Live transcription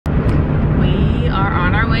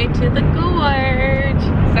way to the gorge.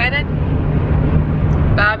 Excited?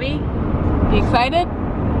 Bobby, you excited?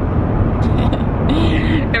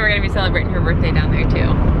 And we're gonna be celebrating her birthday down there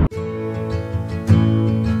too.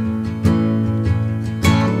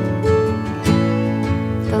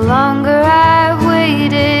 The longer I've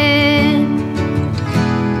waited,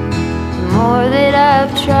 the more that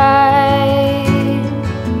I've tried.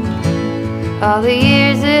 All the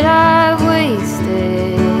years that I've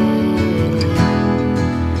wasted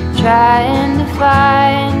trying to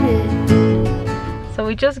find it. So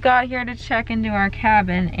we just got here to check into our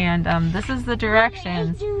cabin, and this is the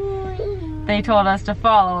directions they told us to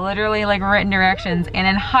follow. Literally like written directions, and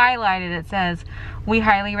in highlighted it says, we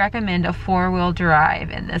highly recommend a 4-wheel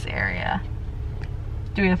drive in this area.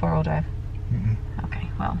 Do we have 4-wheel drive? Mm-hmm.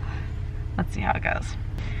 Okay, well, let's see how it goes.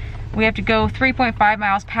 We have to go 3.5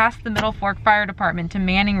 miles past the Middle Fork Fire Department to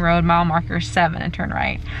Manning Road, mile marker 7, and turn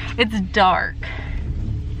right. It's dark.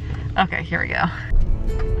 Okay, here we go.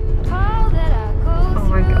 Oh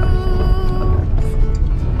my gosh.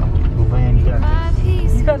 Van, you got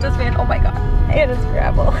this. You got this van? Oh my god. It is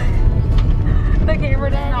gravel. The camera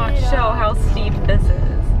does not show how steep this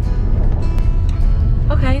is.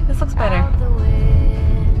 Okay, this looks better.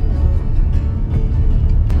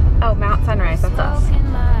 Oh, Mount Sunrise, that's us.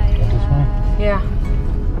 Yeah.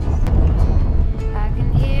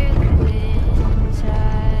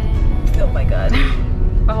 Oh my god.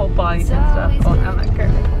 My whole body's and stuff going down that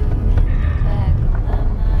curve.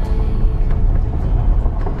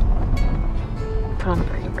 Put on the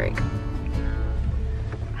parking brake.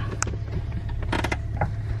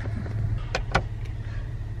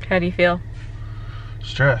 How do you feel?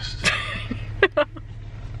 Stressed.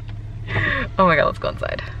 Oh my god, let's go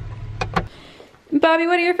inside. Bobby,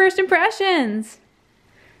 what are your first impressions?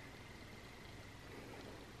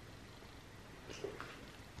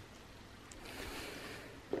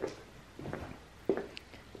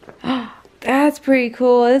 That's pretty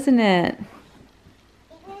cool, isn't it?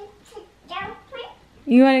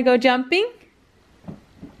 You want to go jumping?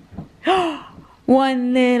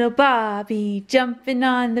 One little Bobby jumping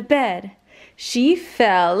on the bed. She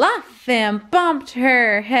fell off and bumped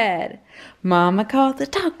her head. Mama called the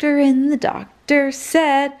doctor and the doctor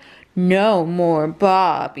said, no more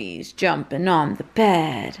Bobbies jumping on the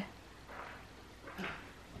bed.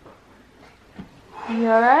 You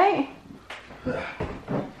alright?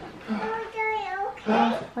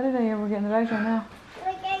 What did I hear? We're getting the bags right now.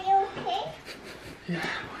 Yeah.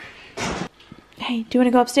 Hey, do you want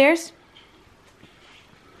to go upstairs?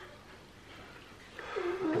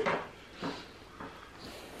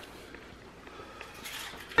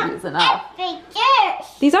 These enough.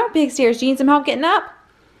 These are big stairs. Do you need some help getting up?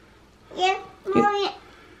 Yeah.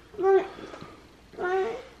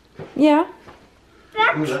 Yeah.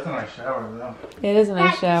 Ooh, that's a nice shower though. It is a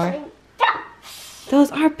nice shower.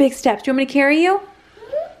 Those are big steps. Do you want me to carry you?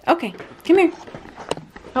 Okay, come here.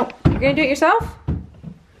 Oh, you're gonna do it yourself?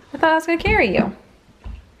 I thought I was gonna carry you.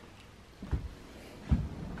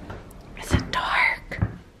 Is it dark?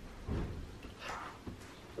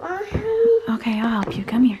 Okay, I'll help you.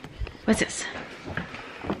 Come here. What's this?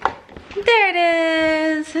 There it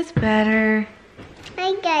is. It's better.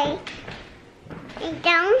 Okay. And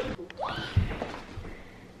down.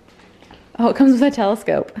 Oh, it comes with a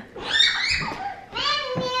telescope.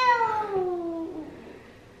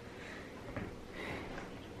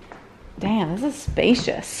 Damn, this is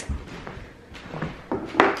spacious.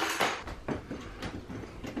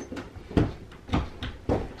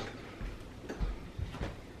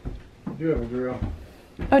 You have a grill.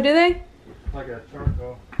 Oh, do they? Like a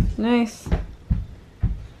charcoal. Nice.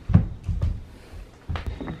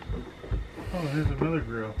 Oh, here's another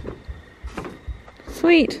grill.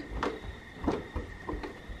 Sweet.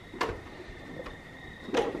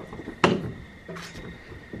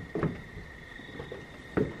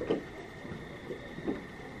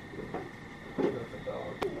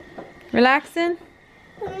 Relaxing?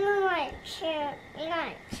 I'm on a chair. You're on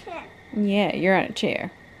a chair. Yeah, you're on a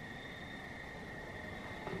chair.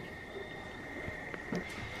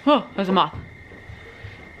 Oh, there's a moth.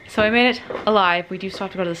 So I made it alive. We do still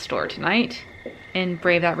have to go to the store tonight and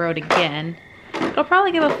brave that road again. I'll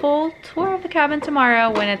probably give a full tour of the cabin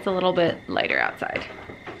tomorrow when it's a little bit lighter outside.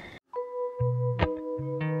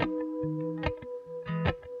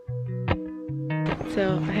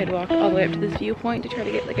 So I had walked all the way up to this viewpoint to try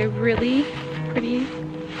to get like a really pretty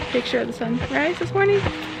picture of the sunrise this morning.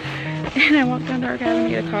 And I walked down to our cabin to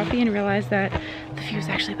get a coffee and realized that the view is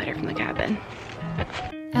actually better from the cabin.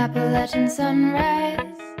 Appalachian sunrise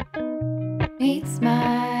meets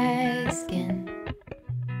my skin.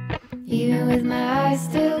 Even with my eyes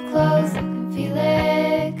still closed, I can feel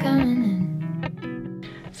it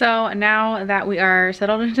So now that we are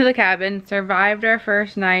settled into the cabin, survived our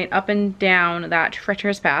first night up and down that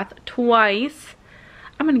treacherous path twice,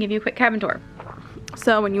 I'm gonna give you a quick cabin tour.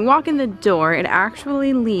 So when you walk in the door, it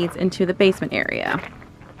actually leads into the basement area.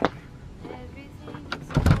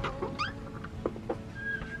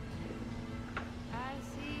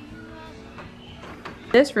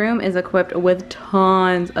 This room is equipped with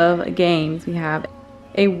tons of games. We have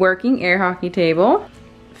a working air hockey table,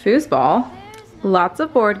 foosball, lots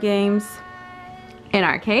of board games, an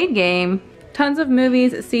arcade game, tons of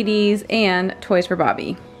movies, CDs, and toys for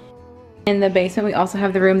Bobby. In the basement, we also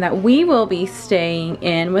have the room that we will be staying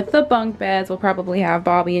in with the bunk beds. We'll probably have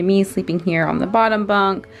Bobby and me sleeping here on the bottom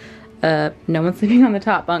bunk. No one's sleeping on the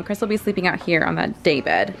top bunk. Chris will be sleeping out here on that day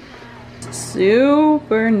bed.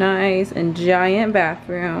 Super nice and giant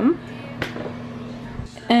bathroom.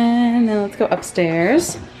 And then let's go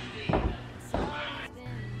upstairs.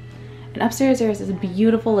 And upstairs there is this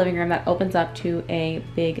beautiful living room that opens up to a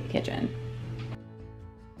big kitchen.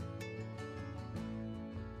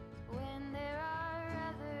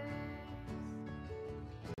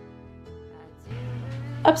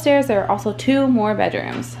 Upstairs there are also 2 more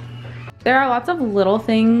bedrooms. There are lots of little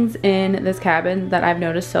things in this cabin that I've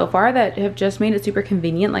noticed so far that have just made it super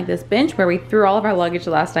convenient, like this bench where we threw all of our luggage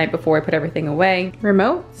last night before we put everything away.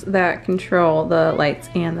 Remotes that control the lights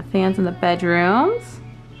and the fans in the bedrooms.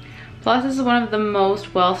 Plus, this is one of the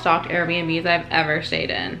most well-stocked Airbnbs I've ever stayed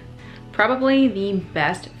in. Probably the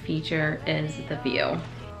best feature is the view.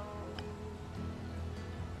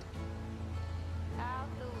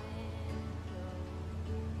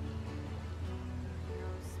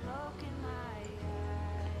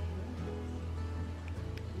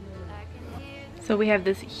 So we have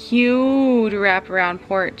this huge wraparound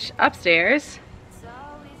porch upstairs.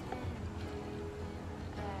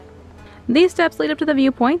 These steps lead up to the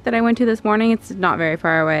viewpoint that I went to this morning. It's not very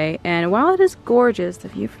far away, and while it is gorgeous, the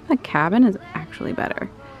view from the cabin is actually better.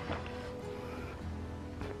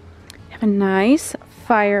 We have a nice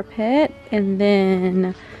fire pit, and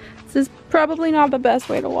then this is probably not the best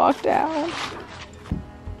way to walk down.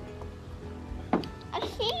 I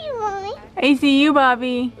see you, Mommy. I see you,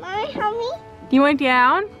 Bobby. Mommy, help me. You went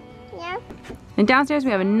down? Yeah. And downstairs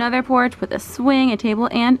we have another porch with a swing, a table,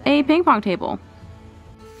 and a ping pong table.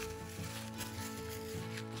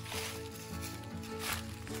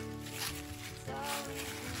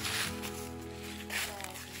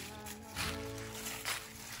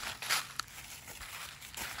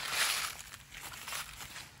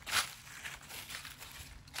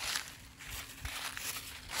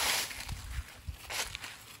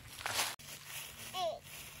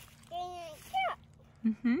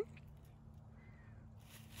 Mm-hmm.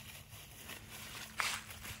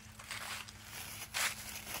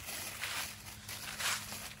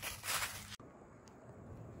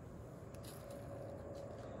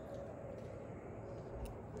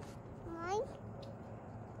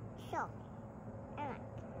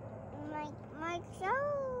 Mike,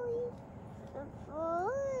 sorry.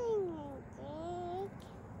 Before you take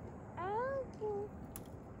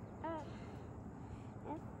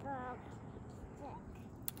out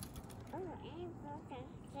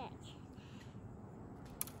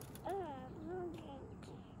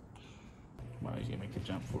Wow, he's gonna make a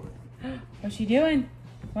jump for it. What's she doing?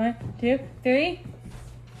 1, 2, 3.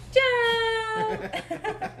 Jump!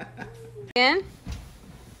 Again.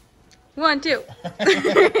 1, 2.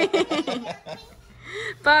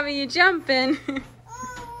 Bobby, you jumping?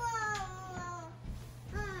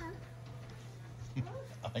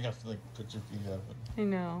 I think I have to like put your feet up. I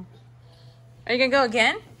know. Are you gonna go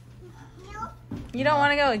again? No. You don't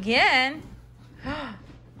want to go again?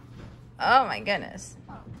 Oh my goodness.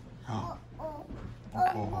 Oh.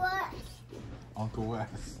 What? Uncle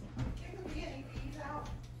Wes.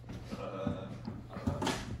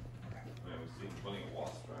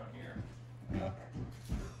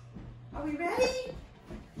 Are we ready?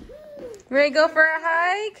 Ready to go for a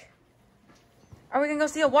hike? Are we gonna go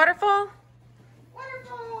see a waterfall?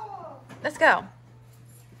 Waterfall! Let's go.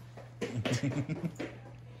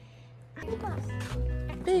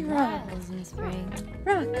 Big rock. In spring,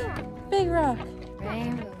 Rock. Big rock.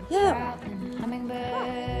 rainbows Yep. out and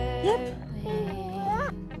hummingbirds. Yep.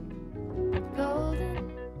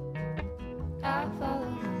 Golden, I'll follow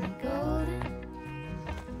only golden.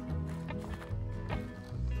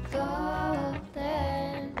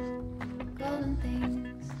 Golden, golden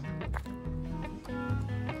things.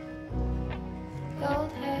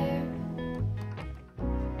 Gold hair,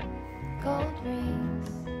 gold rings,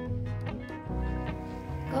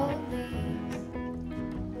 gold leaves,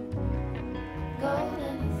 gold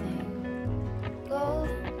anything,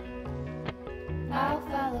 golden,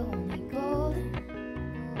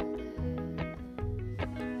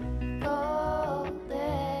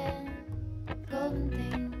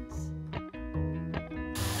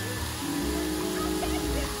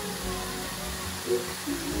 Yeah.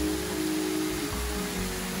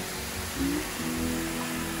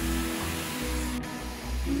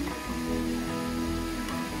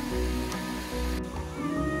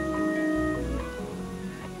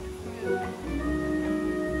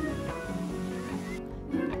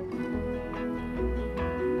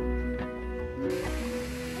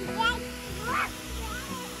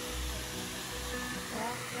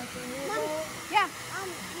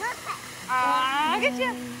 Look at. Look at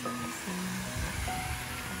you.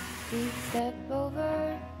 We step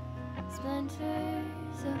over splinters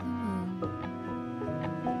of the moon.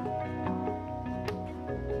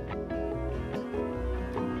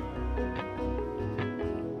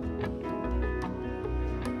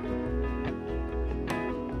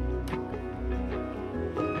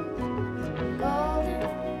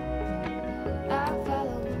 Golden, I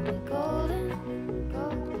follow only golden,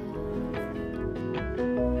 golden,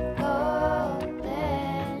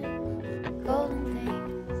 golden, golden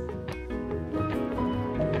things.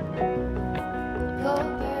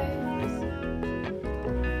 Gold birds,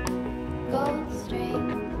 gold string,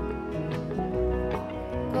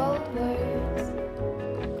 gold words,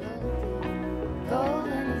 gold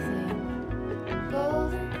anything,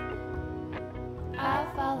 golden. I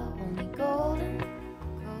follow only golden,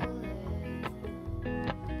 golden,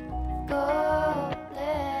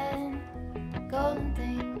 golden, golden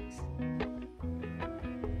things,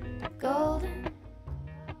 golden.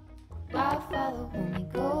 I follow only